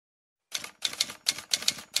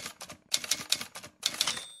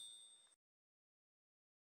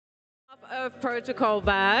of Protocol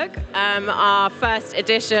Berg, our first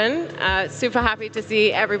edition. Super happy to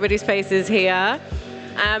see everybody's faces here.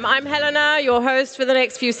 I'm Helena, your host for the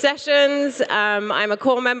next few sessions. I'm a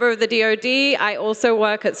core member of the DoD. I also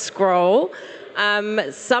work at Scroll.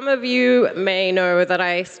 Some of you may know that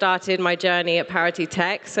I started my journey at Parity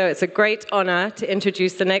Tech, so it's a great honor to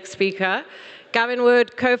introduce the next speaker. Gavin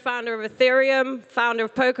Wood, co-founder of Ethereum, founder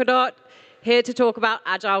of Polkadot, here to talk about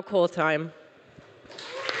Agile Coretime.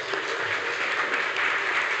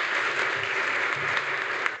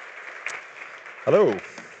 Hello.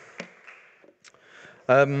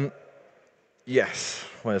 Yes,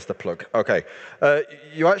 where's the plug? OK.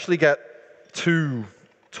 You actually get 2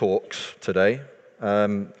 talks today.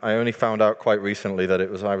 I only found out quite recently that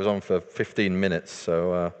I was on for 15 minutes,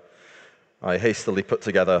 so I hastily put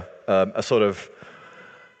together a sort of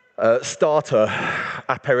starter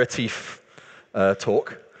aperitif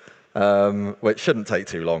talk, which shouldn't take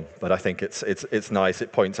too long, but I think it's nice.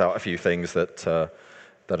 It points out a few things that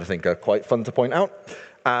I think are quite fun to point out.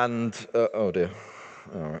 And oh dear,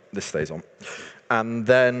 all right, this stays on. And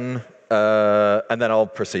then I'll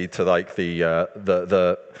proceed to like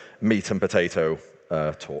the meat and potato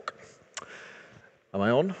talk. Am I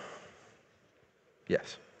on?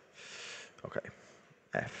 Yes. OK.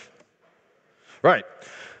 F. Right.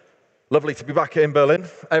 Lovely to be back in Berlin.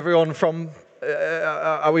 Everyone from,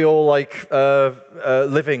 are we all like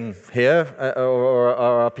living here, or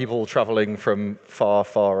are people traveling from far,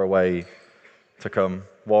 far away to come?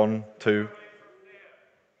 1, 2.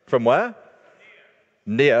 From where?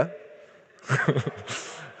 Near.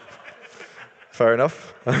 Fair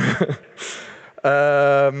enough.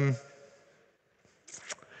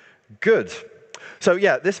 Good. So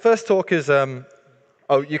yeah, this first talk is, oh,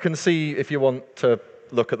 you can see if you want to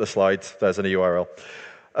look at the slides, there's a URL.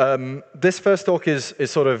 This first talk is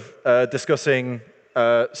sort of discussing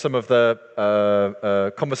some of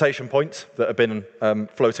the conversation points that have been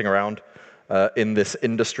floating around in this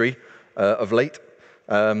industry of late,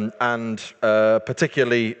 and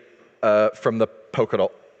particularly from the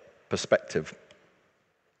Polkadot perspective.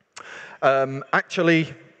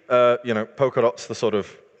 Actually, Polkadot's the sort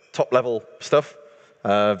of top-level stuff.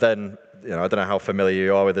 Then, I don't know how familiar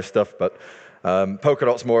you are with this stuff, but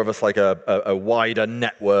Polkadot's more of a wider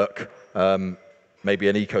network, maybe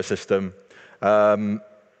an ecosystem.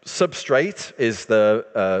 Substrate is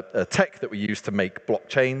the tech that we use to make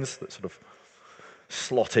blockchains that sort of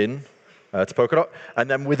slot in to Polkadot. And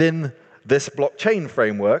then within this blockchain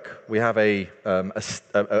framework, we have a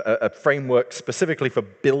framework specifically for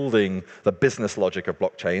building the business logic of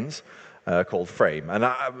blockchains called Frame. And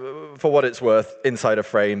for what it's worth, inside of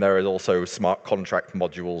Frame, there is also smart contract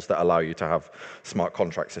modules that allow you to have smart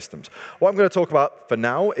contract systems. What I'm going to talk about for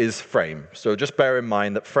now is Frame. So just bear in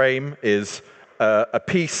mind that Frame is a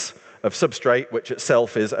piece of substrate, which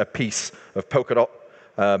itself is a piece of Polkadot.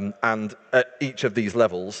 And at each of these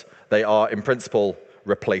levels, they are, in principle,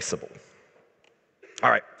 replaceable.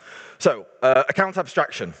 All right. So account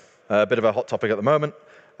abstraction, a bit of a hot topic at the moment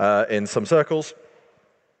in some circles.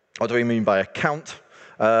 What do we mean by account?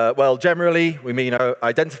 Well, generally, we mean an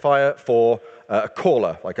identifier for a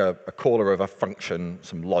caller, like a caller of a function,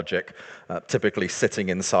 some logic, typically sitting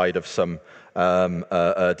inside of some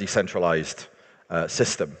decentralized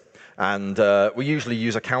system. And we usually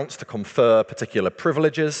use accounts to confer particular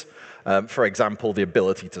privileges. For example, the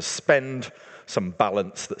ability to spend some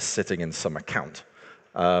balance that's sitting in some account.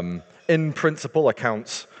 In principle,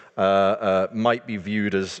 accounts might be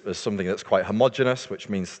viewed as something that's quite homogeneous, which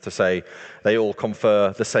means to say they all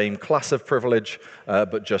confer the same class of privilege,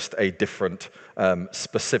 but just a different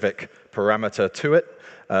specific parameter to it.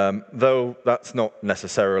 Though that's not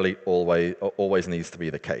necessarily always needs to be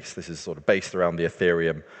the case. This is sort of based around the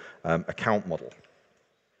Ethereum account model.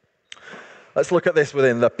 Let's look at this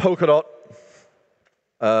within the Polkadot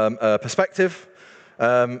perspective.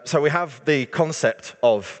 So we have the concept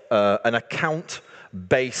of an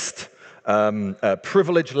account-based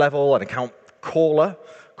privilege level, an account caller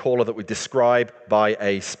that we describe by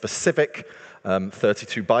a specific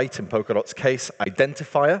 32-byte, in Polkadot's case,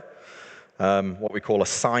 identifier, what we call a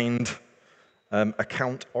signed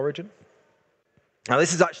account origin. Now,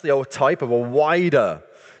 this is actually a type of a wider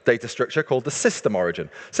data structure called the system origin.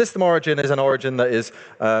 System origin is an origin that is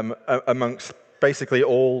amongst basically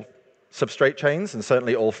all substrate chains, and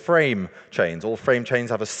certainly all frame chains. All frame chains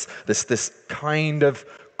have this kind of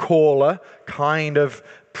caller, kind of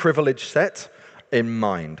privilege set in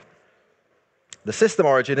mind. The system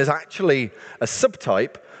origin is actually a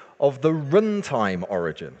subtype of the runtime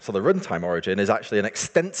origin. So the runtime origin is actually an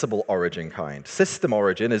extensible origin kind. System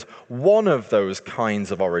origin is one of those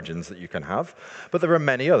kinds of origins that you can have, but there are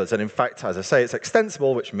many others. And in fact, as I say, it's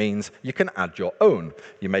extensible, which means you can add your own.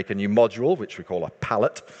 You make a new module, which we call a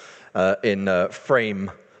palette in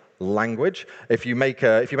frame language. If you make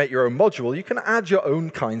your own module, you can add your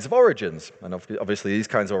own kinds of origins. And obviously, these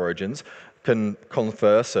kinds of origins can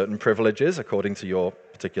confer certain privileges according to your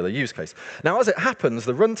particular use case. Now, as it happens,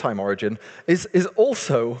 the runtime origin is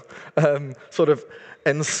also sort of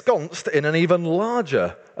ensconced in an even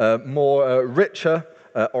larger, more richer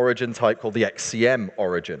origin type called the XCM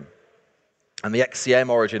origin. And the XCM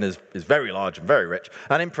origin is very large and very rich.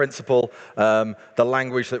 And in principle, the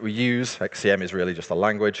language that we use, XCM is really just a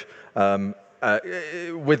language.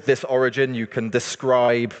 With this origin, you can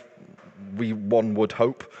describe, one would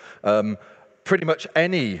hope, pretty much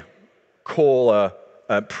any caller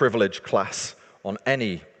privilege class on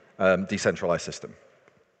any decentralized system.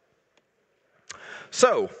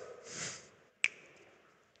 So,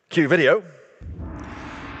 cue video.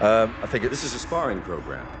 I think this is a sparring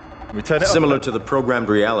program. We turn it similar to the programmed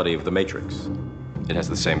reality of the Matrix. It has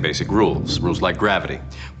the same basic rules like gravity.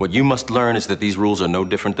 What you must learn is that these rules are no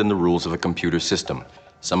different than the rules of a computer system.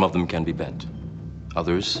 Some of them can be bent.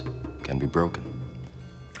 Others can be broken.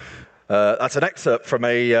 That's an excerpt from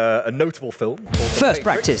a notable film called First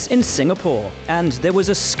practice in Singapore, and there was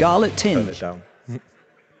a scarlet Turn tinge. it down.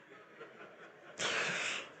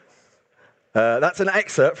 That's an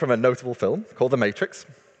excerpt from a notable film called The Matrix.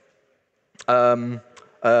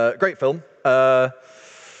 Great film.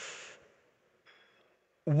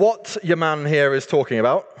 What your man here is talking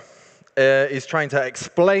about is trying to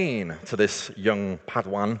explain to this young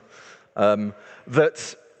Padawan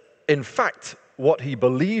that, in fact, what he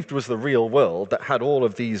believed was the real world that had all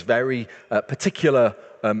of these very particular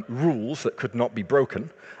rules that could not be broken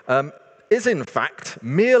is, in fact,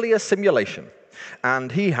 merely a simulation.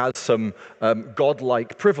 And he has some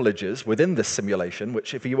godlike privileges within this simulation,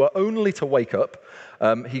 which if he were only to wake up,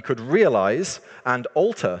 he could realize and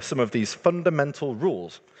alter some of these fundamental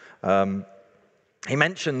rules. He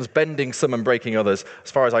mentions bending some and breaking others. As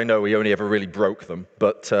far as I know, he only ever really broke them.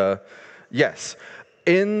 But yes,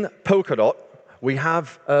 in Polkadot, we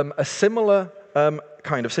have a similar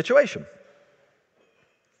kind of situation.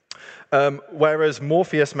 Whereas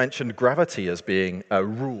Morpheus mentioned gravity as being a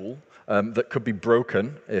rule that could be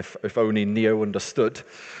broken if only Neo understood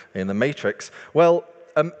in the Matrix. Well,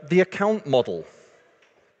 the account model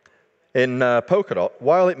in Polkadot,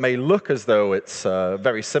 while it may look as though it's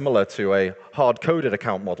very similar to a hard-coded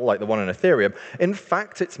account model like the one in Ethereum, in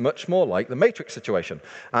fact, it's much more like the Matrix situation.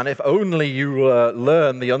 And if only you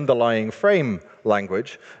learn the underlying frame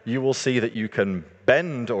language, you will see that you can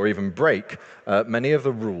bend or even break many of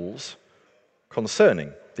the rules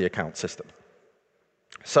concerning the account system.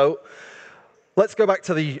 So let's go back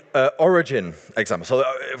to the origin example. So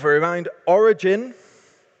if we remind, origin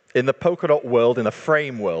in the Polkadot world, in the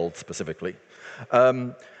frame world specifically,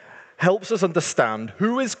 helps us understand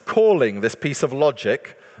who is calling this piece of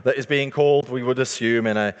logic that is being called, we would assume,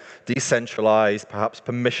 in a decentralized, perhaps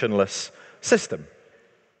permissionless system.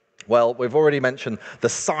 Well, we've already mentioned the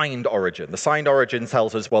signed origin. The signed origin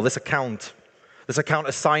tells us, well, this account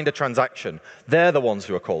has signed a transaction. They're the ones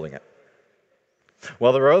who are calling it.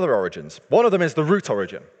 Well, there are other origins. One of them is the root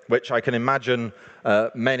origin, which I can imagine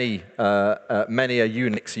many a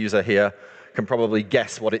Unix user here can probably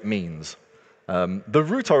guess what it means. The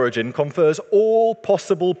root origin confers all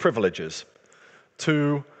possible privileges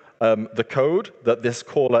to the code that this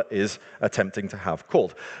caller is attempting to have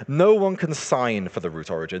called. No one can sign for the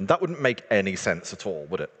root origin. That wouldn't make any sense at all,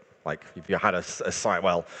 would it? Like, if you had a sign,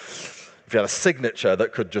 well, if you had a signature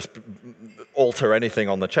that could just alter anything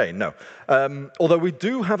on the chain, no. Although we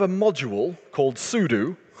do have a module called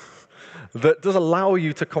sudo that does allow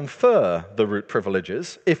you to confer the root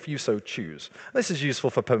privileges if you so choose. This is useful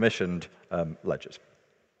for permissioned ledgers.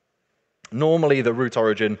 Normally, the root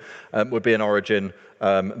origin would be an origin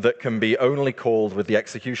that can be only called with the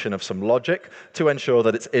execution of some logic to ensure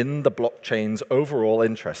that it's in the blockchain's overall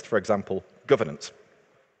interest, for example, governance.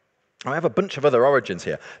 I have a bunch of other origins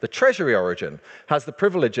here. The treasury origin has the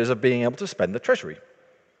privileges of being able to spend the treasury.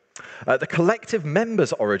 The collective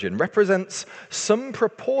members origin represents some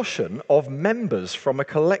proportion of members from a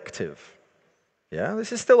collective. Yeah,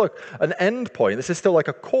 this is still an endpoint. This is still like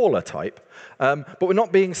a caller type, but we're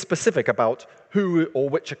not being specific about who or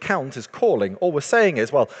which account is calling. All we're saying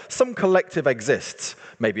is, well, some collective exists.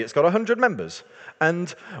 Maybe it's got 100 members.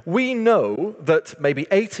 And we know that maybe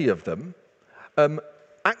 80 of them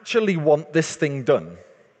actually want this thing done.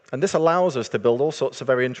 And this allows us to build all sorts of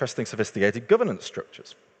very interesting, sophisticated governance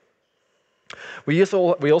structures. We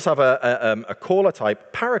also have a caller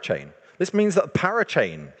type parachain. This means that the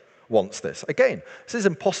parachain wants this. Again, this is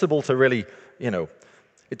impossible to really,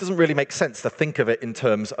 it doesn't really make sense to think of it in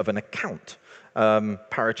terms of an account.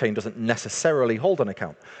 Parachain doesn't necessarily hold an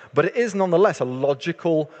account, but it is nonetheless a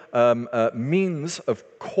logical means of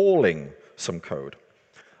calling some code.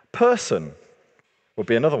 Person would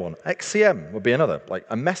be another one. XCM would be another, like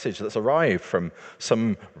a message that's arrived from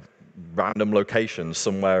some random location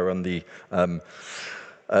somewhere on the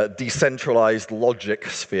decentralized logic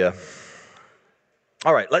sphere.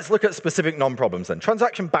 All right, let's look at specific non-problems then.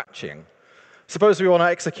 Transaction batching. Suppose we want to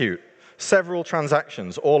execute several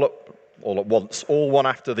transactions all at once, all one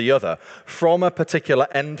after the other, from a particular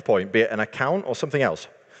endpoint, be it an account or something else.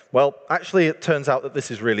 Well, actually, it turns out that this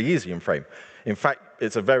is really easy in Frame. In fact,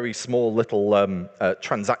 it's a very small little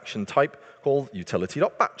transaction type called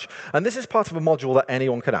utility.batch. And this is part of a module that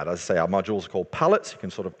anyone can add. As I say, our modules are called palettes. You can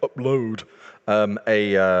sort of upload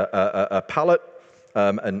a palette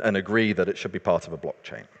and agree that it should be part of a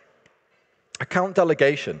blockchain. Account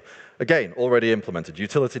delegation, again, already implemented.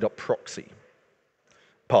 Utility.proxy,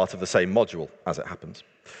 part of the same module, as it happens.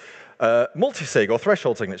 Multisig, or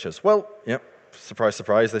threshold signatures. Well, yeah, surprise,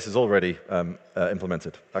 surprise, this is already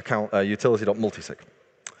implemented. Utility.multisig.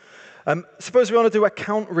 Suppose we want to do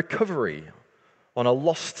account recovery on a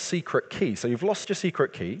lost secret key. So you've lost your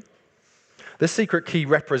secret key. This secret key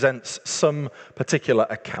represents some particular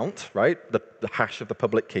account, right? The hash of the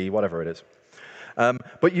public key, whatever it is.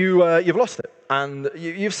 But you've lost it. And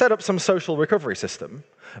you've set up some social recovery system,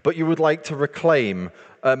 but you would like to reclaim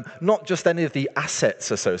not just any of the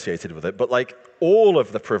assets associated with it, but like all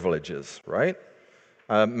of the privileges, right?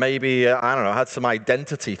 Maybe, I don't know, had some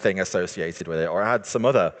identity thing associated with it, or had some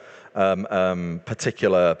other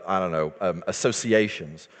particular, I don't know,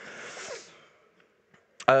 associations.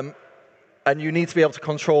 And you need to be able to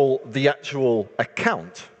control the actual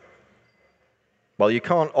account. Well, you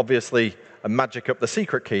can't obviously magic up the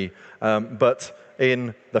secret key, but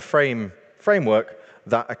in the framework,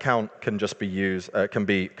 that account can just be used, can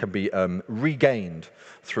be regained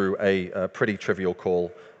through a pretty trivial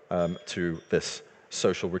call to this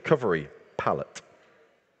social recovery palette.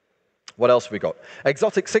 What else have we got?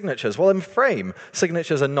 Exotic signatures. Well, in Frame,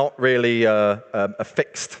 signatures are not really a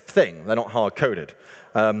fixed thing. They're not hard-coded.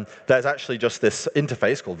 There's actually just this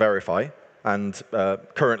interface called verify, and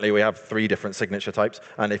currently we have 3 different signature types.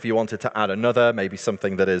 And if you wanted to add another, maybe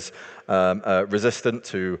something that is resistant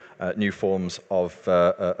to new forms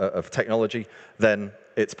of technology, then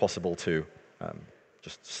it's possible to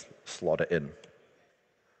just slot it in.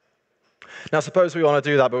 Now, suppose we want to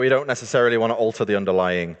do that, but we don't necessarily want to alter the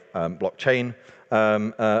underlying blockchain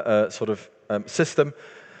system.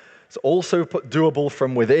 It's also doable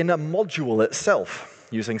from within a module itself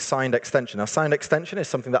using signed extension. Now, signed extension is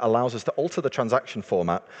something that allows us to alter the transaction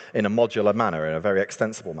format in a modular manner, in a very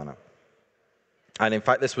extensible manner. And in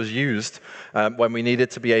fact, this was used when we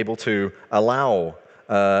needed to be able to allow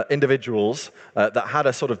individuals that had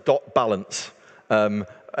a sort of dot balance held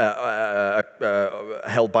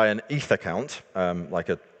by an ETH account, like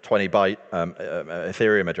a 20-byte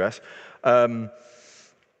Ethereum address, and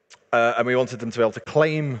we wanted them to be able to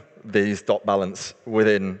claim these dot balance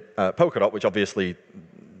within Polkadot, which obviously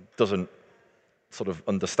doesn't sort of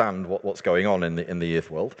understand what's going on in the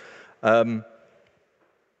ETH world, and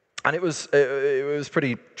it was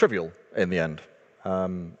pretty trivial in the end,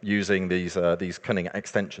 using these cunning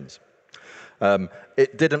extensions.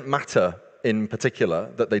 It didn't matter in particular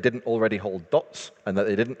that they didn't already hold dots, and that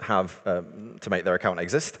they didn't have to make their account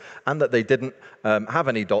exist, and that they didn't have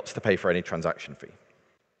any dots to pay for any transaction fee.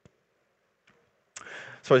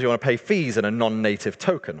 Suppose you want to pay fees in a non-native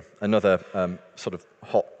token, another sort of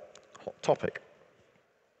hot topic.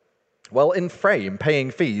 Well, in Frame,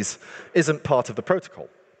 paying fees isn't part of the protocol.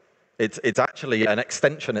 It's actually an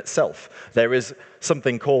extension itself. There is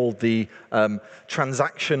something called the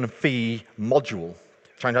transaction fee module.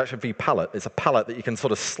 Transaction fee palette. It's a palette that you can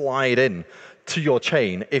sort of slide in to your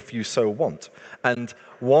chain if you so want. And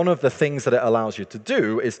one of the things that it allows you to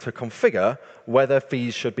do is to configure whether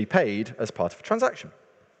fees should be paid as part of a transaction.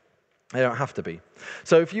 They don't have to be.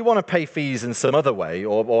 So if you want to pay fees in some other way,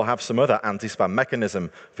 or have some other anti-spam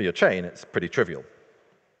mechanism for your chain, it's pretty trivial.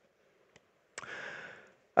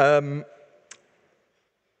 Paying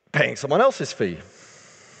someone else's fee.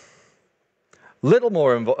 Little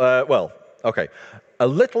more involved. A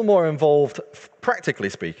little more involved, practically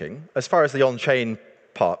speaking. As far as the on-chain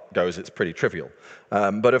part goes, it's pretty trivial.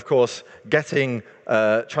 But of course, transmitting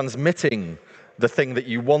the thing that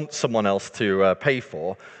you want someone else to pay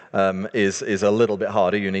for is a little bit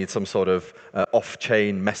harder. You need some sort of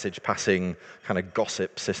off-chain message passing kind of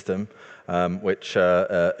gossip system. which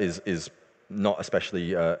is not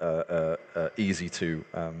especially easy to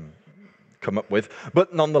come up with.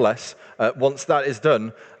 But nonetheless, once that is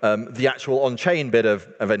done, the actual on-chain bit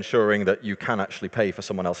of ensuring that you can actually pay for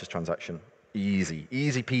someone else's transaction, easy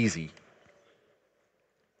peasy.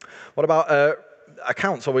 What about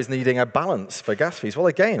accounts always needing a balance for gas fees? Well,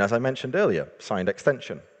 again, as I mentioned earlier, signed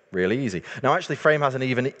extension. Really easy. Now, actually, Frame has an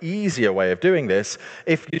even easier way of doing this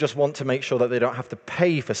if you just want to make sure that they don't have to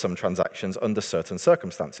pay for some transactions under certain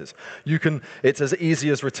circumstances. It's as easy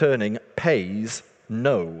as returning pays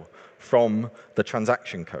no from the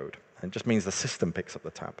transaction code. It just means the system picks up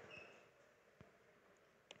the tab.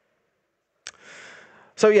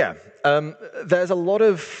 So yeah, there's a lot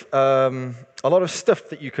of stuff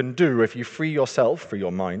that you can do if you free your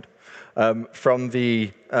mind, from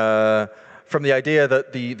the idea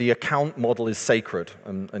that the account model is sacred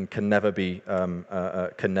and can never be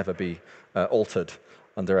altered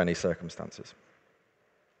under any circumstances.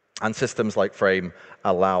 And systems like Frame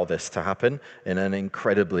allow this to happen in an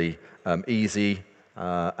incredibly easy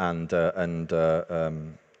and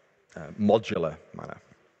modular manner.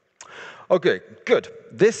 Okay, good.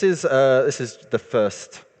 This is the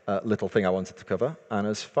first little thing I wanted to cover, and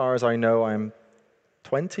as far as I know, I'm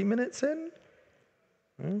 20 minutes in.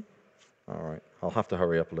 All right, I'll have to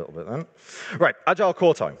hurry up a little bit then. Right, Agile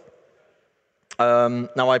core time.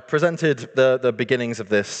 Now, I presented the beginnings of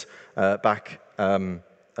this back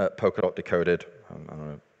at Polkadot Decoded, I don't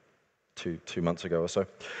know, two months ago or so.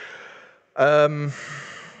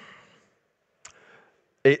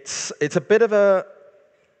 It's a bit of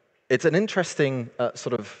it's an interesting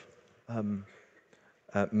sort of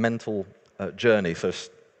mental journey, so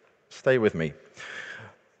stay with me.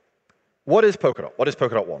 What is Polkadot? What is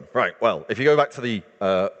Polkadot 1? Right, well, if you go back to the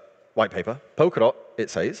white paper, Polkadot, it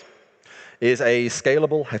says, is a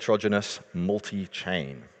scalable, heterogeneous,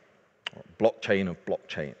 multi-chain, or blockchain of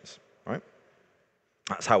blockchains, right?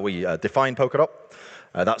 That's how we define Polkadot.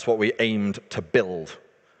 That's what we aimed to build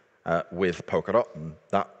with Polkadot, and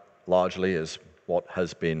that largely is what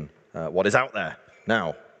has been, what is out there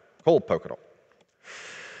now, called Polkadot.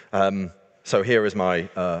 So here is my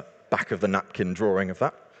back of the napkin drawing of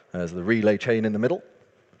that. There's the relay chain in the middle,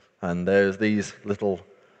 and there's these little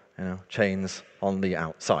chains on the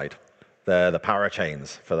outside. They're the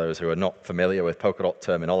parachains, for those who are not familiar with Polkadot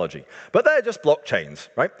terminology. But they're just blockchains,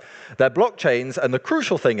 right? They're blockchains, and the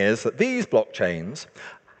crucial thing is that these blockchains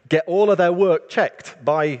get all of their work checked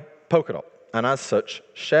by Polkadot, and as such,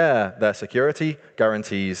 share their security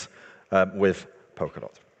guarantees with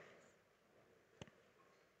Polkadot.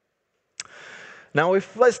 Now,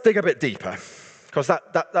 let's dig a bit deeper, because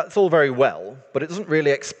that's all very well, but it doesn't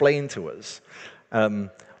really explain to us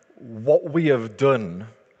what we have done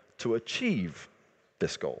to achieve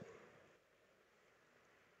this goal.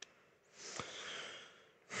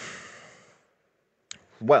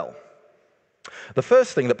 Well, the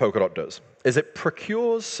first thing that Polkadot does is it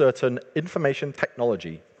procures certain information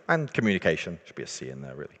technology and communication, should be a C in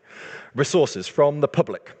there really, resources from the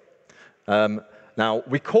public. Now,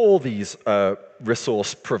 we call these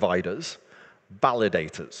resource providers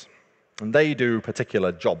validators, and they do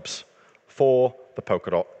particular jobs for the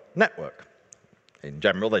Polkadot network. In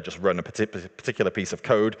general, they just run a particular piece of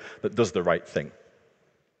code that does the right thing.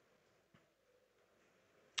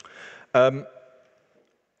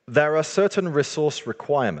 There are certain resource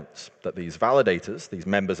requirements that these validators, these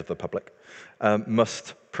members of the public,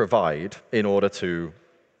 must provide in order to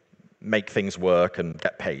make things work and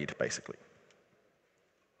get paid, basically.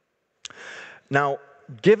 Now,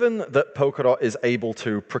 given that Polkadot is able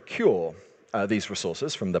to procure these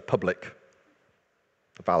resources from the public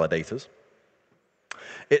validators,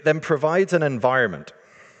 it then provides an environment,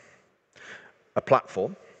 a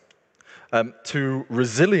platform, to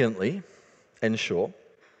resiliently ensure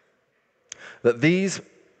that these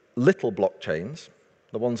little blockchains,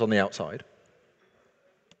 the ones on the outside,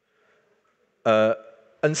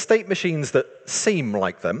 and state machines that seem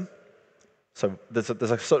like them, so there's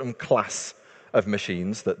a certain class of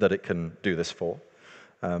machines that it can do this for,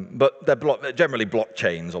 but they're generally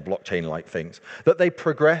blockchains or blockchain-like things, that they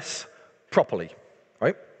progress properly,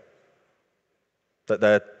 right?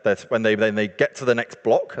 That when they get to the next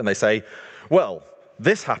block and they say, well,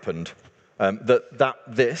 this happened,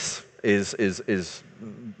 this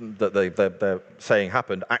that they're saying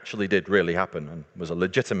happened actually did really happen and was a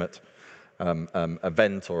legitimate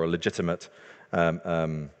event or a legitimate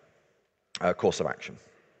course of action.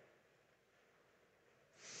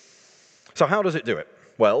 So how does it do it?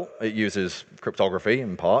 Well, it uses cryptography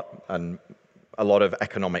in part and a lot of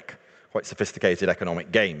quite sophisticated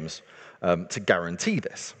economic games to guarantee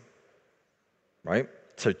this, right?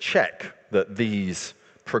 to check that these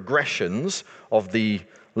progressions of the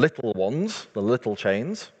little ones, the little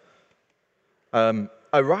chains, are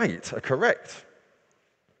right, are correct.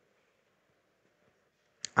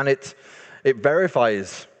 And it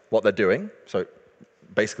verifies what they're doing, so it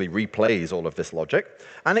basically replays all of this logic,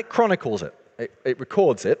 and it chronicles it. It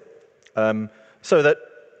records it, so that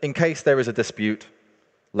in case there is a dispute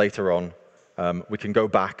later on, we can go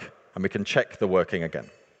back and we can check the working again.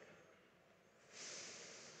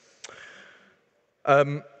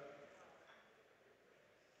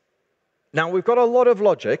 Now, we've got a lot of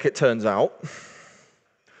logic, it turns out,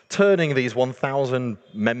 turning these 1,000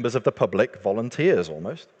 members of the public, volunteers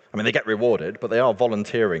almost. I mean, they get rewarded, but they are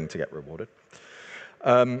volunteering to get rewarded,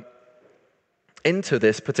 into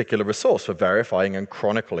this particular resource for verifying and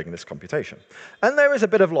chronicling this computation. And there is a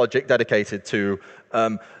bit of logic dedicated to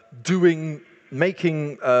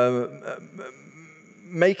making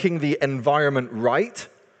the environment right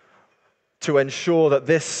to ensure that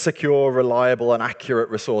this secure, reliable, and accurate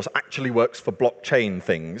resource actually works for blockchain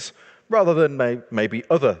things rather than maybe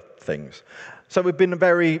other things. So we've been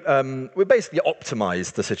we basically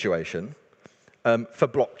optimized the situation for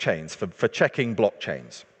blockchains, for checking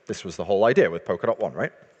blockchains. This was the whole idea with Polkadot 1,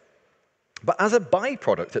 right? But as a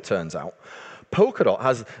byproduct, it turns out, Polkadot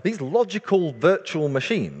has these logical virtual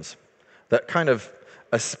machines that kind of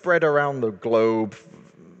are spread around the globe,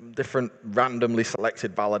 different randomly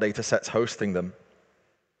selected validator sets hosting them.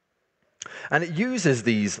 And it uses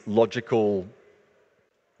these logical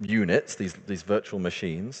units, these virtual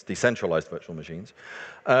machines, decentralized virtual machines,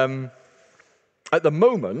 at the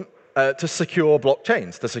moment to secure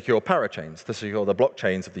blockchains, to secure parachains, to secure the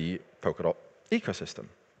blockchains of the Polkadot ecosystem,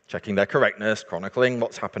 checking their correctness, chronicling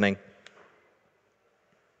what's happening.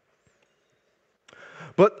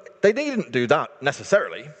 But they needn't do that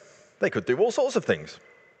necessarily. They could do all sorts of things,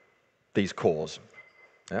 these cores.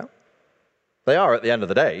 Yeah? They are, at the end of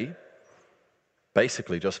the day,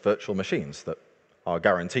 basically just virtual machines that are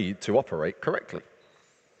guaranteed to operate correctly.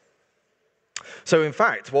 So in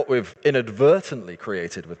fact, what we've inadvertently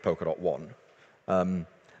created with Polkadot 1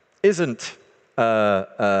 isn't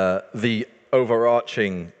the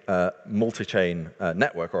overarching multi-chain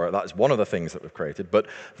network, or that's one of the things that we've created, but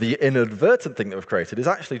the inadvertent thing that we've created is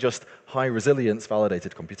actually just high-resilience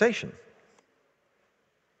validated computation.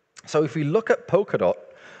 So if we look at Polkadot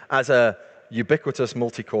as a ubiquitous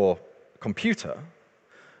multi-core computer,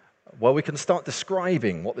 well, we can start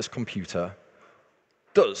describing what this computer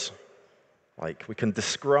does. Like, we can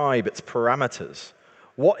describe its parameters.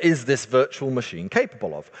 What is this virtual machine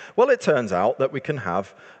capable of? Well, it turns out that we can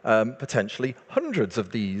have potentially hundreds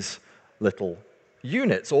of these little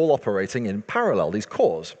units all operating in parallel, these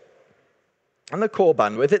cores. And the core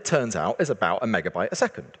bandwidth, it turns out, is about 1 megabyte a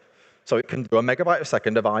second. So it can do 1 megabyte a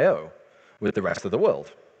second of I/O with the rest of the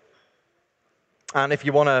world. And if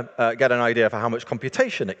you want to get an idea for how much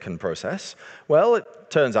computation it can process, well, it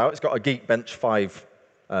turns out it's got a Geekbench 5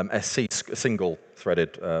 SC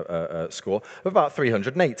single-threaded score of about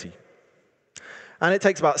 380. And it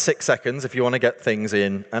takes about 6 seconds if you want to get things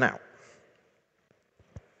in and out.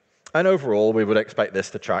 And overall, we would expect this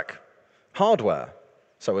to track hardware.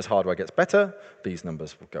 So as hardware gets better, these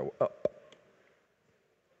numbers will go up.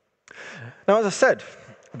 Now, as I said,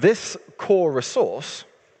 this core resource,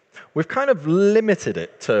 we've kind of limited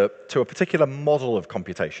it to a particular model of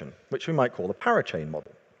computation, which we might call the parachain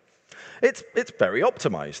model. It's very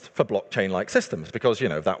optimized for blockchain-like systems because, you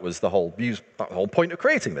know, that was the whole point of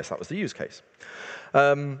creating this. That was the use case.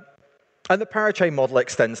 And the parachain model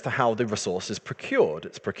extends to how the resource is procured.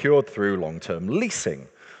 It's procured through long-term leasing,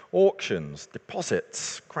 auctions,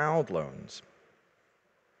 deposits, crowd loans.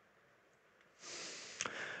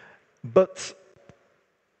 But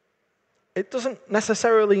it doesn't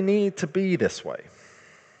necessarily need to be this way.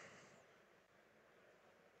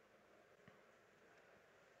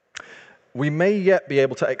 We may yet be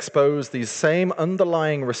able to expose these same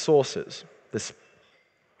underlying resources, this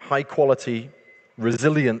high-quality,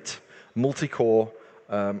 resilient, multi-core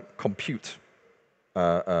compute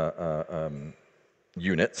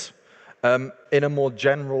units in a more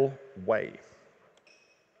general way.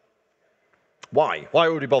 Why? Why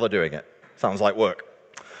would we bother doing it? Sounds like work.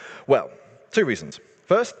 Well, 2 reasons.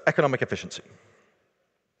 First, economic efficiency.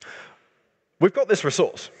 We've got this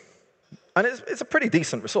resource, and it's a pretty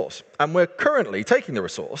decent resource. And we're currently taking the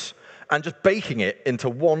resource and just baking it into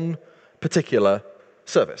one particular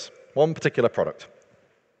service, one particular product.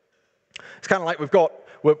 It's kind of like we've got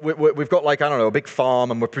like, I don't know, a big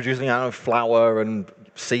farm, and we're producing flour and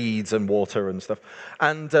seeds and water and stuff.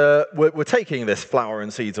 And we're taking this flour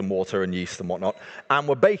and seeds and water and yeast and whatnot, and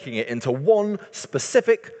we're baking it into one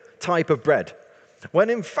specific type of bread. when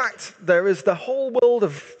in fact there is the whole world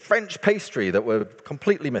of French pastry that we're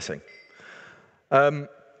completely missing.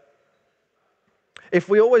 If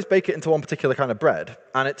we always bake it into one particular kind of bread,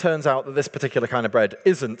 and it turns out that this particular kind of bread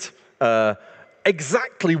isn't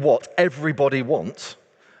exactly what everybody wants,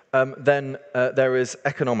 then there is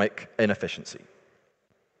economic inefficiency.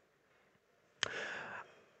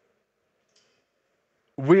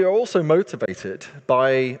 We are also motivated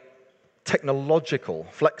by technological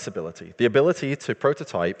flexibility, the ability to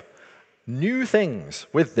prototype new things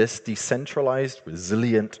with this decentralized,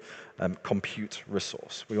 resilient compute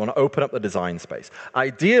resource. We want to open up the design space,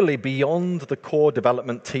 ideally beyond the core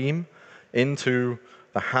development team into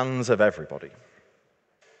the hands of everybody.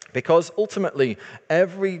 Because ultimately,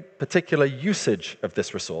 every particular usage of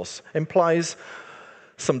this resource implies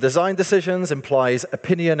some design decisions, implies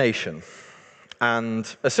opinionation.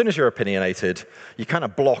 And as soon as you're opinionated, you kind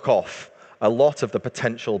of block off a lot of the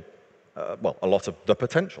potential,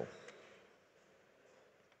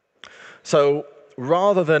 So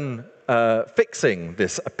rather than fixing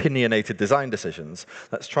this opinionated design decisions,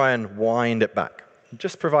 let's try and wind it back.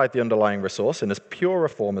 Just provide the underlying resource in as pure a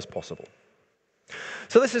form as possible.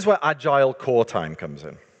 So this is where Agile Coretime comes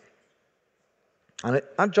in. And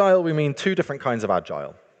Agile, we mean two different kinds of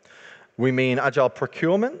Agile. We mean Agile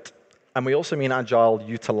procurement, and we also mean Agile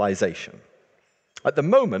utilization. At the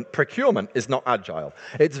moment, procurement is not Agile.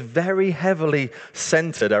 It's very heavily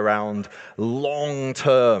centered around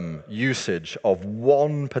long-term usage of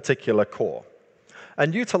one particular core.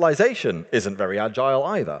 And utilization isn't very Agile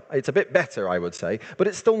either. It's a bit better, I would say, but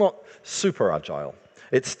it's still not super Agile.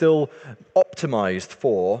 It's still optimized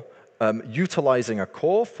for utilizing a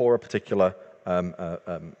core for a particular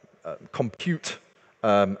compute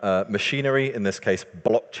machinery, in this case,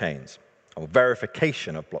 blockchains, or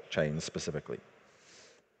verification of blockchains specifically.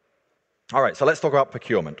 All right, so let's talk about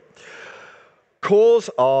procurement. Cores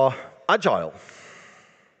are agile.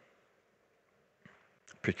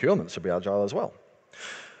 Procurement should be agile as well.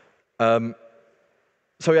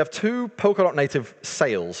 So we have two Polkadot native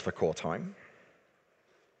sales for Coretime,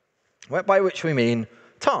 by which we mean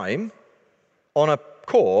time on a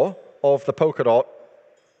core of the Polkadot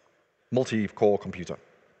multi-core computer.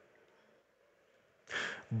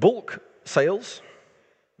 Bulk sales,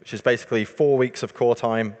 which is basically 4 weeks of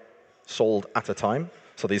Coretime sold at a time.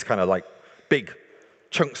 So these kind of like big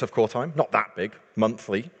chunks of Coretime, not that big,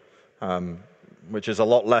 monthly, which is a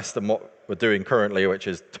lot less than what we're doing currently, which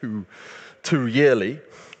is two yearly.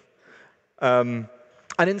 And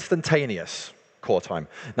instantaneous Coretime.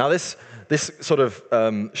 Now this sort of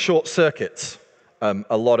short circuits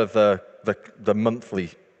a lot of the monthly,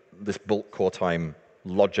 this bulk Coretime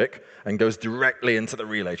logic, and goes directly into the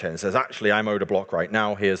relay chain. It says, actually, I'm owed a block right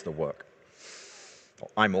now, here's the work.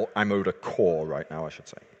 I'm owed a core right now, I should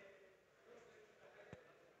say.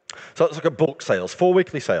 So let's look at bulk sales,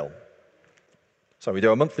 4-weekly sale. So we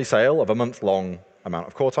do a monthly sale of a month-long amount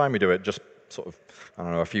of Coretime. We do it just sort of, I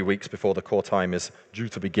don't know, a few weeks before the Coretime is due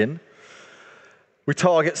to begin. We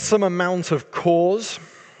target some amount of cores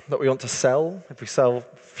that we want to sell. If we sell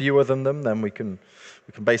fewer than them, then we can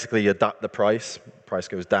basically adapt the price. Price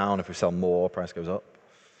goes down. If we sell more, price goes up.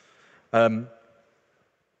 And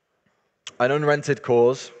unrented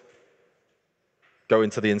cores go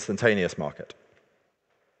into the instantaneous market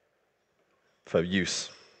for use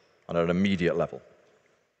on an immediate level.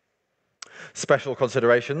 Special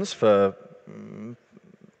considerations for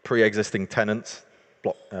pre-existing tenants,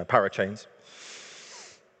 parachains.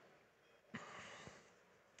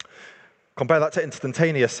 Compare that to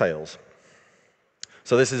instantaneous sales.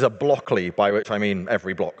 So this is a blockly, by which I mean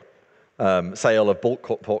every block, sale of bulk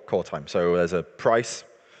Coretime. So there's a price,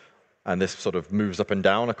 and this sort of moves up and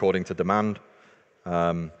down according to demand.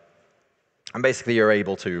 And basically, you're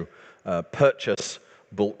able to purchase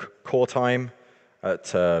bulk Coretime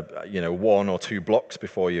at 1 or 2 blocks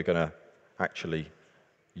before you're going to actually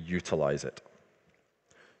utilize it.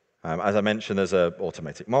 As I mentioned, there's an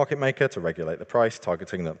automatic market maker to regulate the price,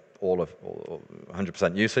 targeting all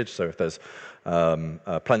 100% usage. So if there's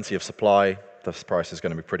plenty of supply, the price is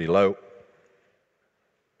going to be pretty low.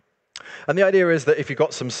 And the idea is that if you've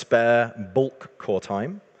got some spare bulk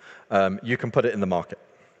Coretime, you can put it in the market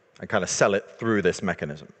and kind of sell it through this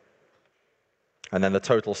mechanism. And then the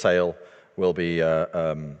total sale will be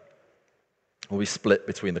split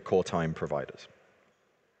between the Coretime providers.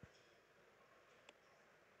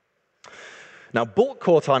 Now, bulk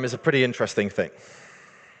Coretime is a pretty interesting thing.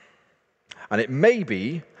 And it may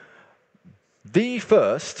be the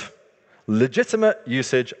first legitimate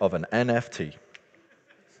usage of an NFT.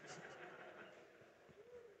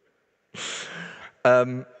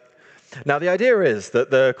 Now, the idea is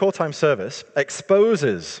that the Coretime service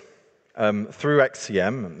exposes through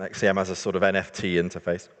XCM, XCM has a sort of NFT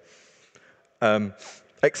interface,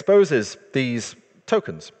 exposes these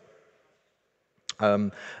tokens.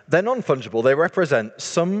 They're non-fungible. They represent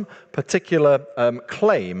some particular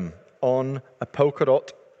claim on a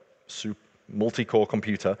Polkadot multi-core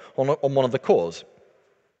computer on one of the cores.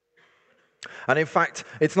 And in fact,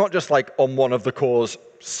 it's not just like on one of the cores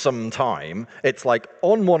sometime. It's like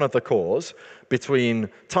on one of the cores between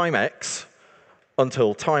time x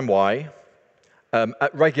until time y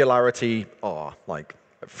at regularity r, like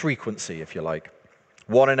frequency, if you like.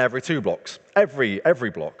 1 in every 2 blocks, every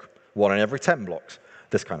block, 1 in every 10 blocks,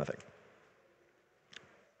 this kind of thing.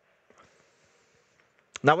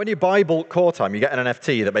 Now, when you buy bulk Coretime, you get an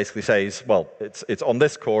NFT that basically says, well, it's on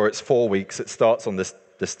this core, it's 4 weeks, it starts on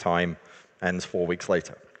this time, ends 4 weeks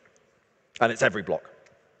later. And it's every block.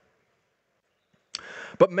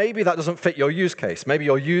 But maybe that doesn't fit your use case. Maybe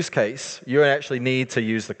your use case, you actually need to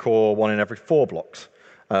use the core 1 in every 4 blocks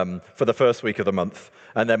for the first week of the month,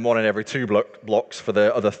 and then 1 in every 2 blocks for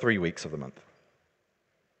the other 3 weeks of the month.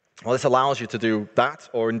 Well, this allows you to do that,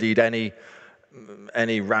 or indeed any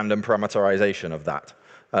random parameterization of that.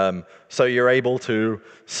 So you're able to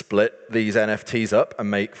split these NFTs up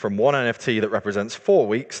and make from 1 NFT that represents 4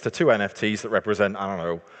 weeks to 2 NFTs that represent, I don't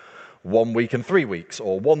know, 1 week and 3 weeks,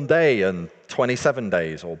 or 1 day and 27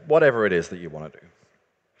 days, or whatever it is that you want to do.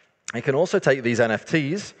 You can also take these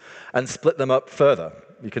NFTs and split them up further.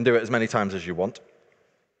 You can do it as many times as you want.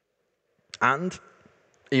 And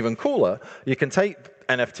even cooler, you can take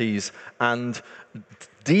NFTs and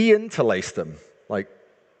deinterlace them, like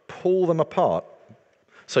pull them apart.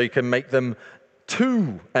 So you can make them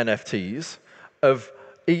 2 NFTs of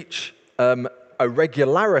each a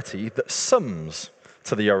regularity that sums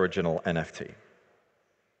to the original NFT.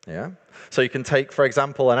 Yeah? So you can take, for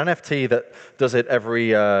example, an NFT that does it every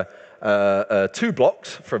 2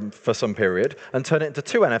 blocks for some period and turn it into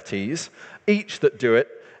 2 NFTs, each that do it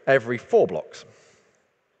every 4 blocks.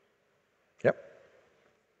 Yep.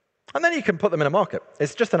 And then you can put them in a market.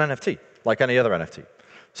 It's just an NFT, like any other NFT.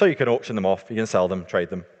 So you can auction them off, you can sell them, trade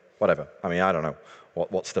them, whatever. I mean, I don't know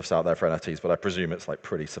what stuff's out there for NFTs, but I presume it's like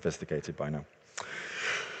pretty sophisticated by now.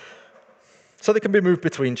 So they can be moved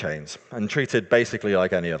between chains and treated basically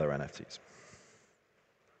like any other NFTs.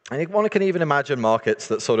 And one can even imagine markets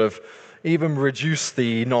that sort of even reduce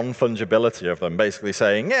the non-fungibility of them, basically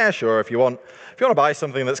saying, yeah, sure, if you want to buy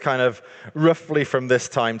something that's kind of roughly from this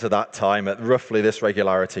time to that time at roughly this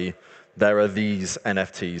regularity, there are these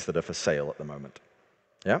NFTs that are for sale at the moment.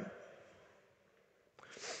 Yeah?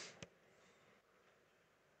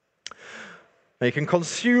 Now you can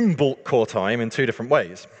consume bulk Coretime in 2 different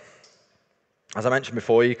ways. As I mentioned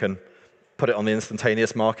before, you can put it on the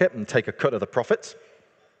instantaneous market and take a cut of the profits.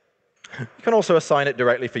 You can also assign it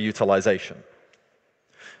directly for utilization.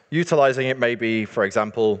 Utilizing it may be, for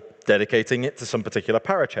example, dedicating it to some particular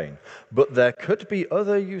parachain, but there could be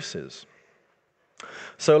other uses.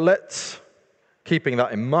 So let's, keeping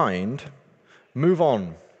that in mind, move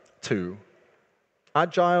on to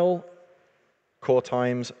Agile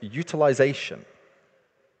Coretime's utilization.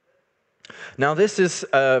 Now, this is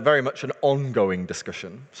very much an ongoing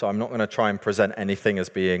discussion, so I'm not going to try and present anything as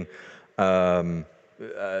being kind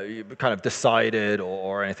of decided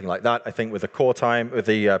or anything like that. I think with the Coretime, with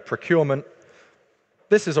the procurement,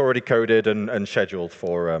 this is already coded and scheduled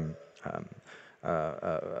for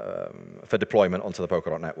deployment onto the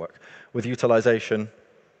Polkadot network. With utilization,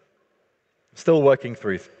 still working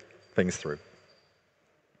things through.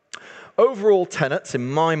 Overall tenets, in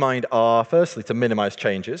my mind, are firstly to minimize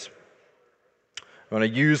changes. We want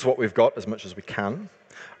to use what we've got as much as we can.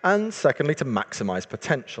 And secondly, to maximize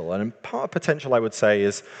potential. And part of potential, I would say,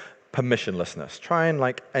 is permissionlessness. Try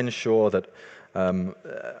and ensure that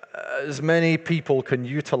as many people can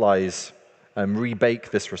utilize and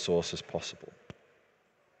rebake this resource as possible.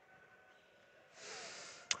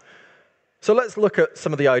 So let's look at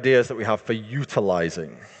some of the ideas that we have for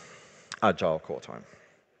utilizing Agile Coretime.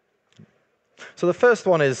 So the first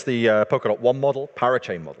one is the Polkadot One model,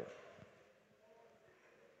 parachain model.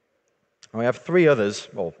 And we have 3 others,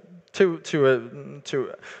 well, two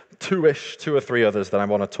or three others that I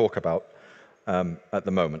want to talk about at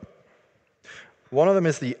the moment. One of them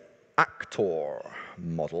is the actor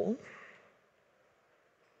model.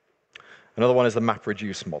 Another one is the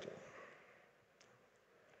MapReduce model.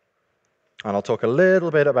 And I'll talk a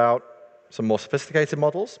little bit about some more sophisticated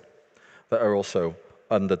models that are also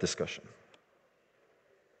under discussion.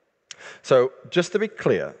 So just to be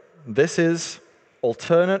clear, this is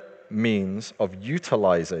alternate means of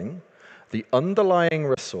utilizing the underlying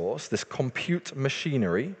resource, this compute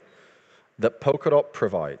machinery, that Polkadot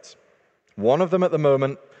provides. One of them at the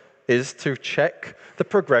moment is to check the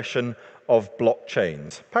progression of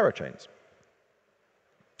blockchains, parachains.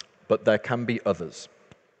 But there can be others.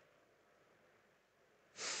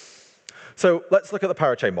 So let's look at the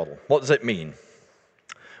parachain model. What does it mean?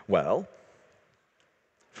 Well,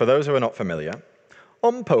 for those who are not familiar,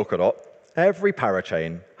 on Polkadot, every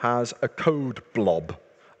parachain has a code blob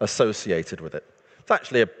associated with it. It's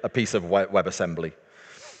actually a piece of WebAssembly.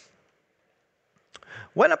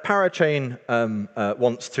 When a parachain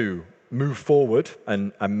wants to move forward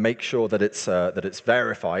and make sure that it's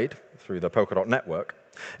verified through the Polkadot Network,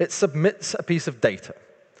 it submits a piece of data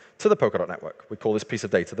to the Polkadot Network. We call this piece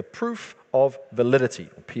of data the proof of validity,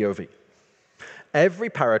 or POV. Every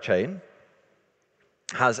parachain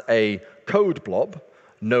has a code blob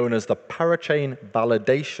known as the parachain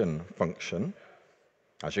validation function.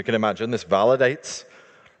 As you can imagine, this validates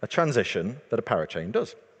a transition that a parachain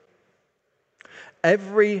does.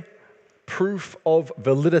 Every proof of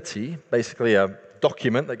validity, basically a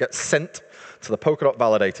document that gets sent to the Polkadot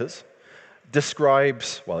validators,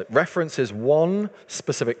 describes, well, it references one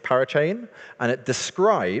specific parachain, and it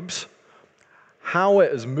describes how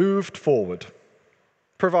it has moved forward,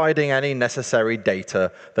 providing any necessary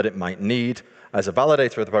data that it might need as a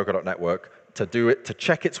validator of the Polkadot network to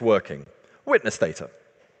check it's working. Witness data.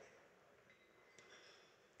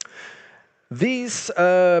 This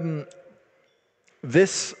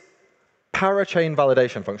parachain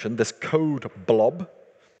validation function, this code blob,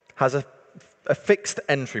 has a fixed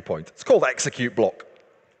entry point. It's called execute block.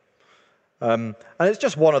 And it's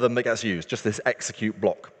just one of them that gets used, just this execute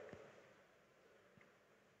block.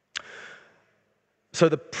 So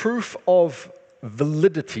the proof of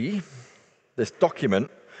validity, this document,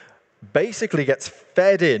 basically gets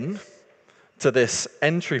fed in to this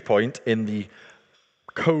entry point in the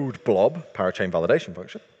code blob, parachain validation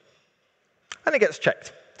function, and it gets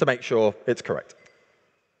checked to make sure it's correct.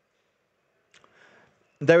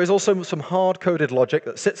 There is also some hard-coded logic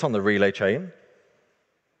that sits on the relay chain.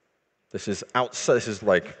 This is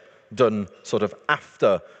like done sort of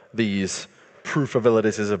after these proof of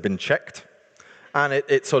validities have been checked, and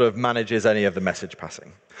it sort of manages any of the message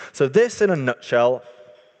passing. So this, in a nutshell,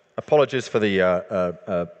 apologies for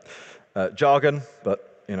the jargon,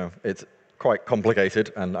 but it's quite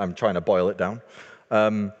complicated, and I'm trying to boil it down.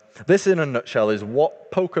 This, in a nutshell, is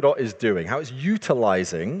what Polkadot is doing, how it's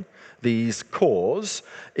utilizing these cores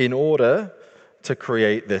in order to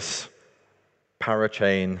create this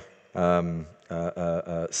parachain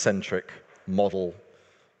centric model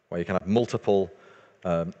where you can have multiple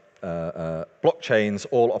blockchains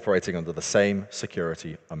all operating under the same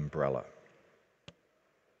security umbrella.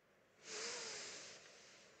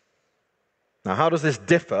 Now, how does this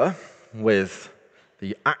differ with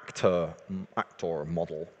the actor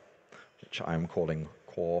model, which I'm calling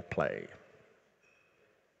core play?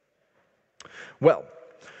 Well,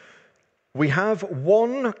 we have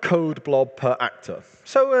one code blob per actor,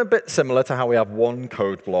 so a bit similar to how we have one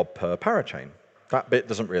code blob per parachain. That bit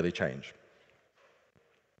doesn't really change.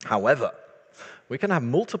 However, we can have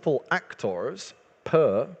multiple actors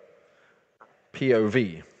per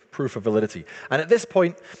POV, proof of validity. And at this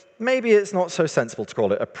point, maybe it's not so sensible to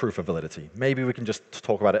call it a proof of validity. Maybe we can just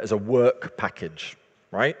talk about it as a work package,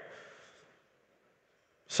 right?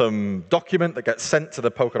 Some document that gets sent to the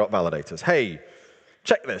Polkadot validators. Hey,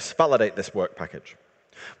 check this, validate this work package.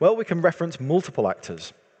 Well, we can reference multiple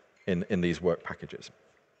actors in these work packages.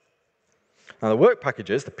 Now, the work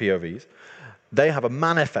packages, the POVs, they have a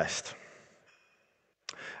manifest.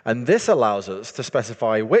 And this allows us to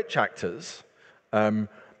specify which actors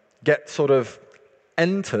get sort of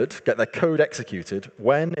entered, get their code executed,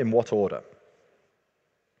 when, in what order.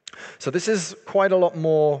 So this is quite a lot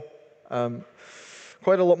more of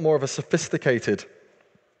a sophisticated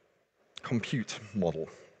compute model.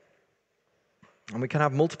 And we can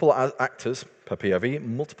have multiple actors per POV,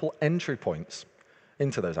 multiple entry points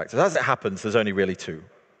into those actors. As it happens, there's only really two.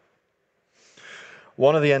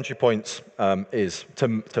 One of the entry points is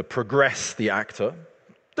to progress the actor,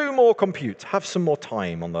 do more compute, have some more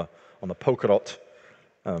time on the Polkadot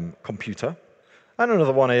computer. And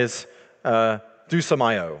another one is do some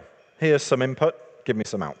I/O. Here's some input, give me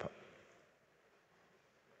some output.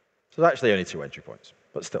 So there's actually only two entry points,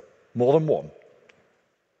 but still, more than one.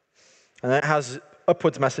 And it has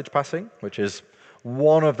upwards message passing, which is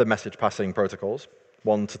one of the message passing protocols,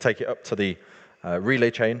 one to take it up to the relay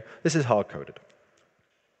chain. This is hard-coded.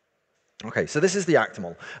 Okay, so this is the actor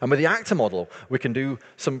model. And with the actor model, we can do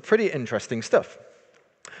some pretty interesting stuff.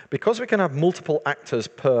 Because we can have multiple actors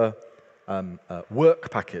per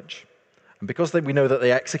work package, And because we know that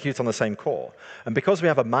they execute on the same core, and because we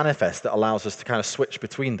have a manifest that allows us to kind of switch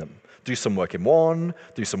between them, do some work in one,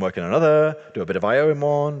 do some work in another, do a bit of I/O in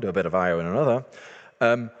one, do a bit of I/O in another,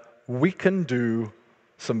 we can do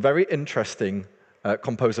some very interesting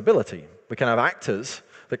composability. We can have actors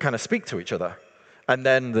that kind of speak to each other, and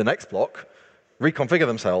then the next block reconfigure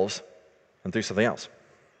themselves and do something else.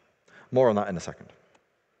 More on that in a second.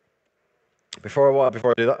 Before I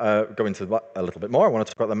do that, go into that a little bit more, I want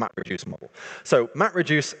to talk about the MapReduce model. So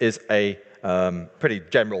MapReduce is a pretty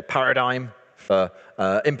general paradigm for,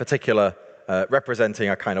 in particular, representing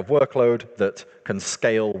a kind of workload that can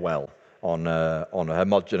scale well on a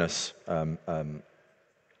homogeneous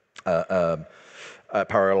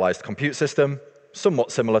parallelized compute system,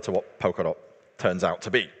 somewhat similar to what Polkadot turns out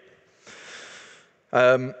to be.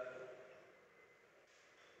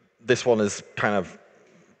 This one is kind of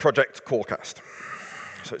Project Corecast.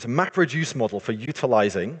 So it's a MapReduce model for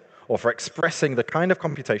utilizing or for expressing the kind of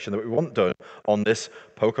computation that we want done on this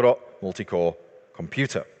Polkadot multi-core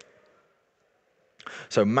computer.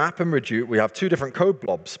 So map and reduce, we have two different code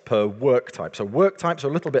blobs per work type. So work types are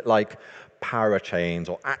a little bit like parachains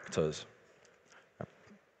or actors.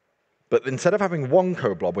 But instead of having one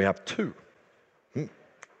code blob, we have two.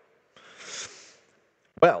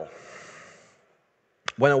 Well,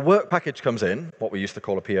 when a work package comes in, what we used to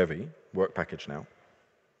call a POV, work package now,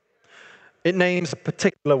 it names a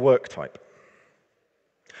particular work type.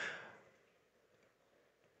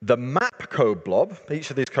 The map code blob,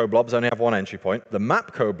 each of these code blobs only have one entry point. The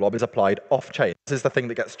map code blob is applied off-chain. This is the thing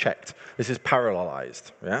that gets checked. This is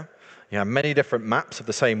parallelized. Yeah? You have many different maps of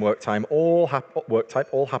the same work type, all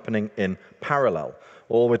happening in parallel,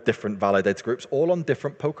 all with different validated groups, all on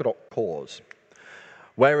different Polkadot cores.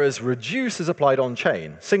 Whereas reduce is applied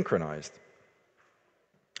on-chain, synchronized.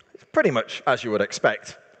 It's pretty much as you would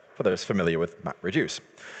expect for those familiar with MapReduce.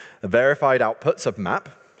 The verified outputs of map,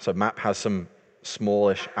 so map has some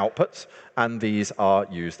smallish outputs, and these are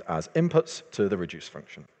used as inputs to the reduce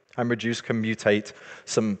function. And reduce can mutate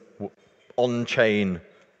some on-chain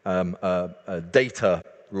data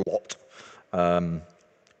lot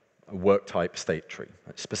work type state tree,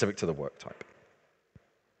 specific to the work type.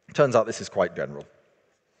 Turns out this is quite general.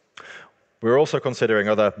 We're also considering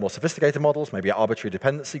other more sophisticated models, maybe arbitrary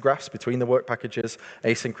dependency graphs between the work packages,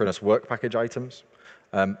 asynchronous work package items,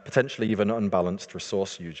 potentially even unbalanced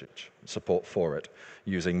resource usage, support for it,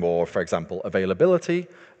 using more, for example, availability,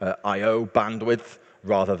 I/O bandwidth,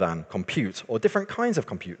 rather than compute, or different kinds of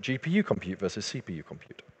compute, GPU compute versus CPU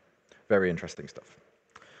compute. Very interesting stuff.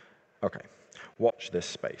 OK, watch this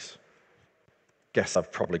space. Guess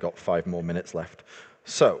I've probably got 5 more minutes left.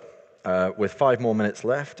 So, with 5 more minutes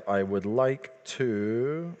left, I would like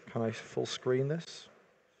to, can I full screen this?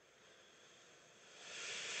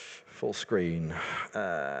 Full screen.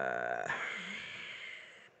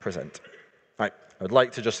 Present. Right, I would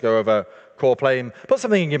like to just go over core plane, put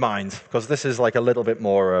something in your mind, because this is like a little bit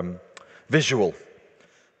more visual.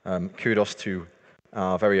 Kudos to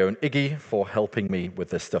our very own Iggy for helping me with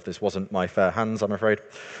this stuff. This wasn't my fair hands, I'm afraid.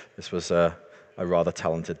 This was a rather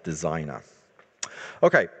talented designer.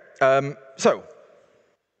 OK.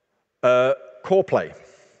 Core play.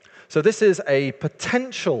 So this is a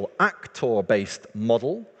potential actor-based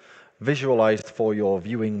model visualized for your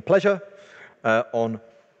viewing pleasure on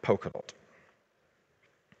Polkadot.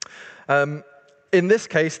 In this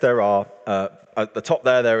case, there are, at the top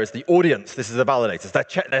there is the audience. This is the validators.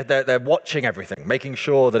 They're watching everything, making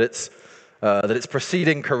sure that it's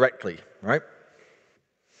proceeding correctly, right?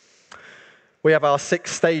 We have our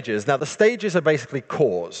 6 stages. Now, the stages are basically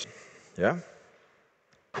cores. Yeah?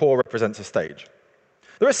 Core represents a stage.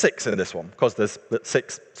 There are 6 in this one, because there's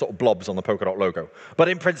 6 sort of blobs on the Polkadot logo. But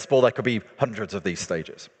in principle, there could be hundreds of these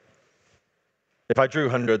stages. If I drew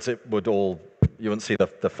hundreds, it would all, you wouldn't see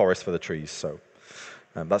the forest for the trees. So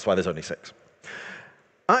that's why there's only 6.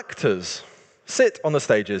 Actors sit on the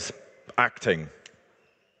stages acting.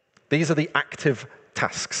 These are the active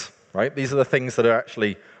tasks, right? These are the things that are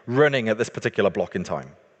actually running at this particular block in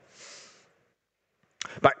time.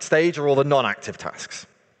 Backstage are all the non-active tasks.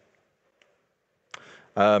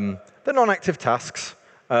 The non-active tasks,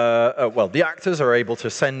 well, the actors are able to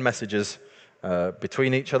send messages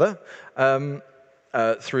between each other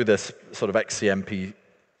through this sort of XCMP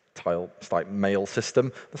type mail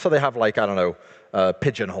system. So they have, like, I don't know,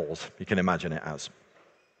 pigeonholes, you can imagine it as.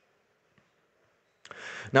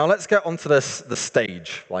 Now let's get onto the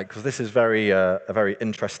stage, because this is a very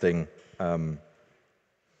interesting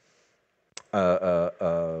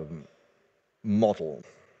model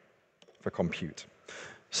for compute.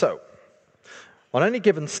 So, on any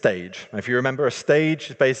given stage, if you remember, a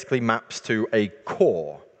stage basically maps to a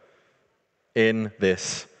core. in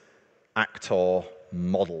this actor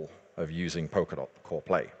model of using Polkadot Core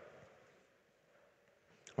Play.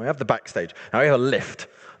 We have the backstage. Now we have a lift.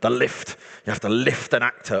 The lift. You have to lift an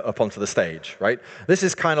actor up onto the stage, right? This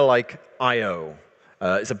is kind of like I/O.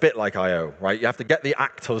 It's a bit like I/O, right? You have to get the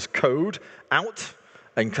actor's code out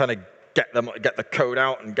and kind of get the code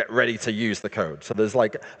out and get ready to use the code. So there's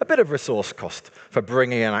like a bit of resource cost for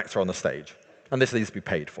bringing an actor on the stage, and this needs to be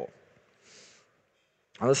paid for.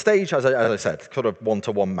 On the stage, as I said, sort of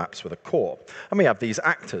one-to-one maps with a core. And we have these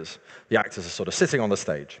actors. The actors are sort of sitting on the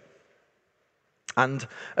stage. And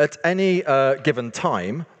at any given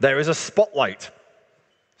time, there is a spotlight.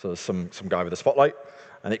 So there's some guy with a spotlight,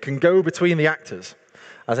 and it can go between the actors.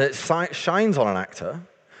 As it shines on an actor,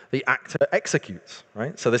 the actor executes,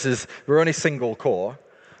 right? So we're only single core,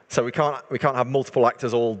 so we can't have multiple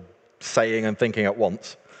actors all saying and thinking at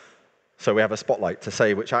once. So we have a spotlight to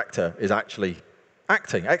say which actor is actually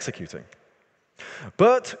acting, executing.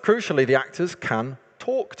 But crucially, the actors can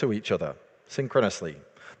talk to each other synchronously.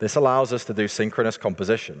 This allows us to do synchronous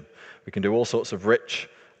composition. We can do all sorts of rich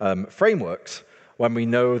frameworks when we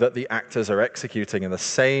know that the actors are executing in the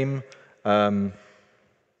same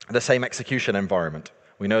execution environment.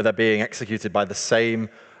 We know they're being executed by the same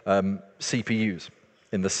CPUs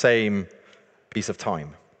in the same piece of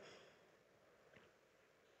time.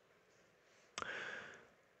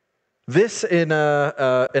 This, in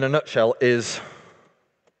a nutshell, is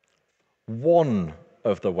one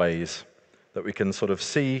of the ways that we can sort of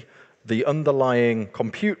see the underlying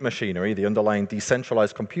compute machinery, the underlying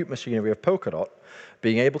decentralized compute machinery of Polkadot,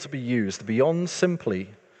 being able to be used beyond simply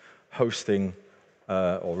hosting,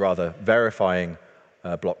 or rather verifying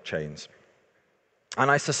blockchains.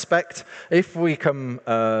 And I suspect if we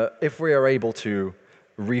are able to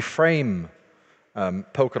reframe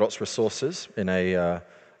Polkadot's resources in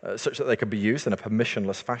such that they can be used in a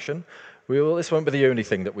permissionless fashion, this won't be the only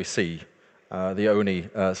thing that we see, the only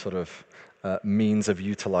sort of means of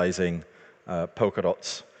utilizing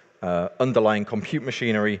Polkadot's underlying compute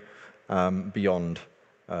machinery beyond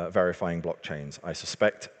verifying blockchains. I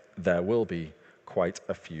suspect there will be quite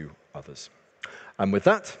a few others. And with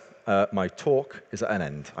that, my talk is at an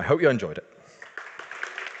end. I hope you enjoyed it.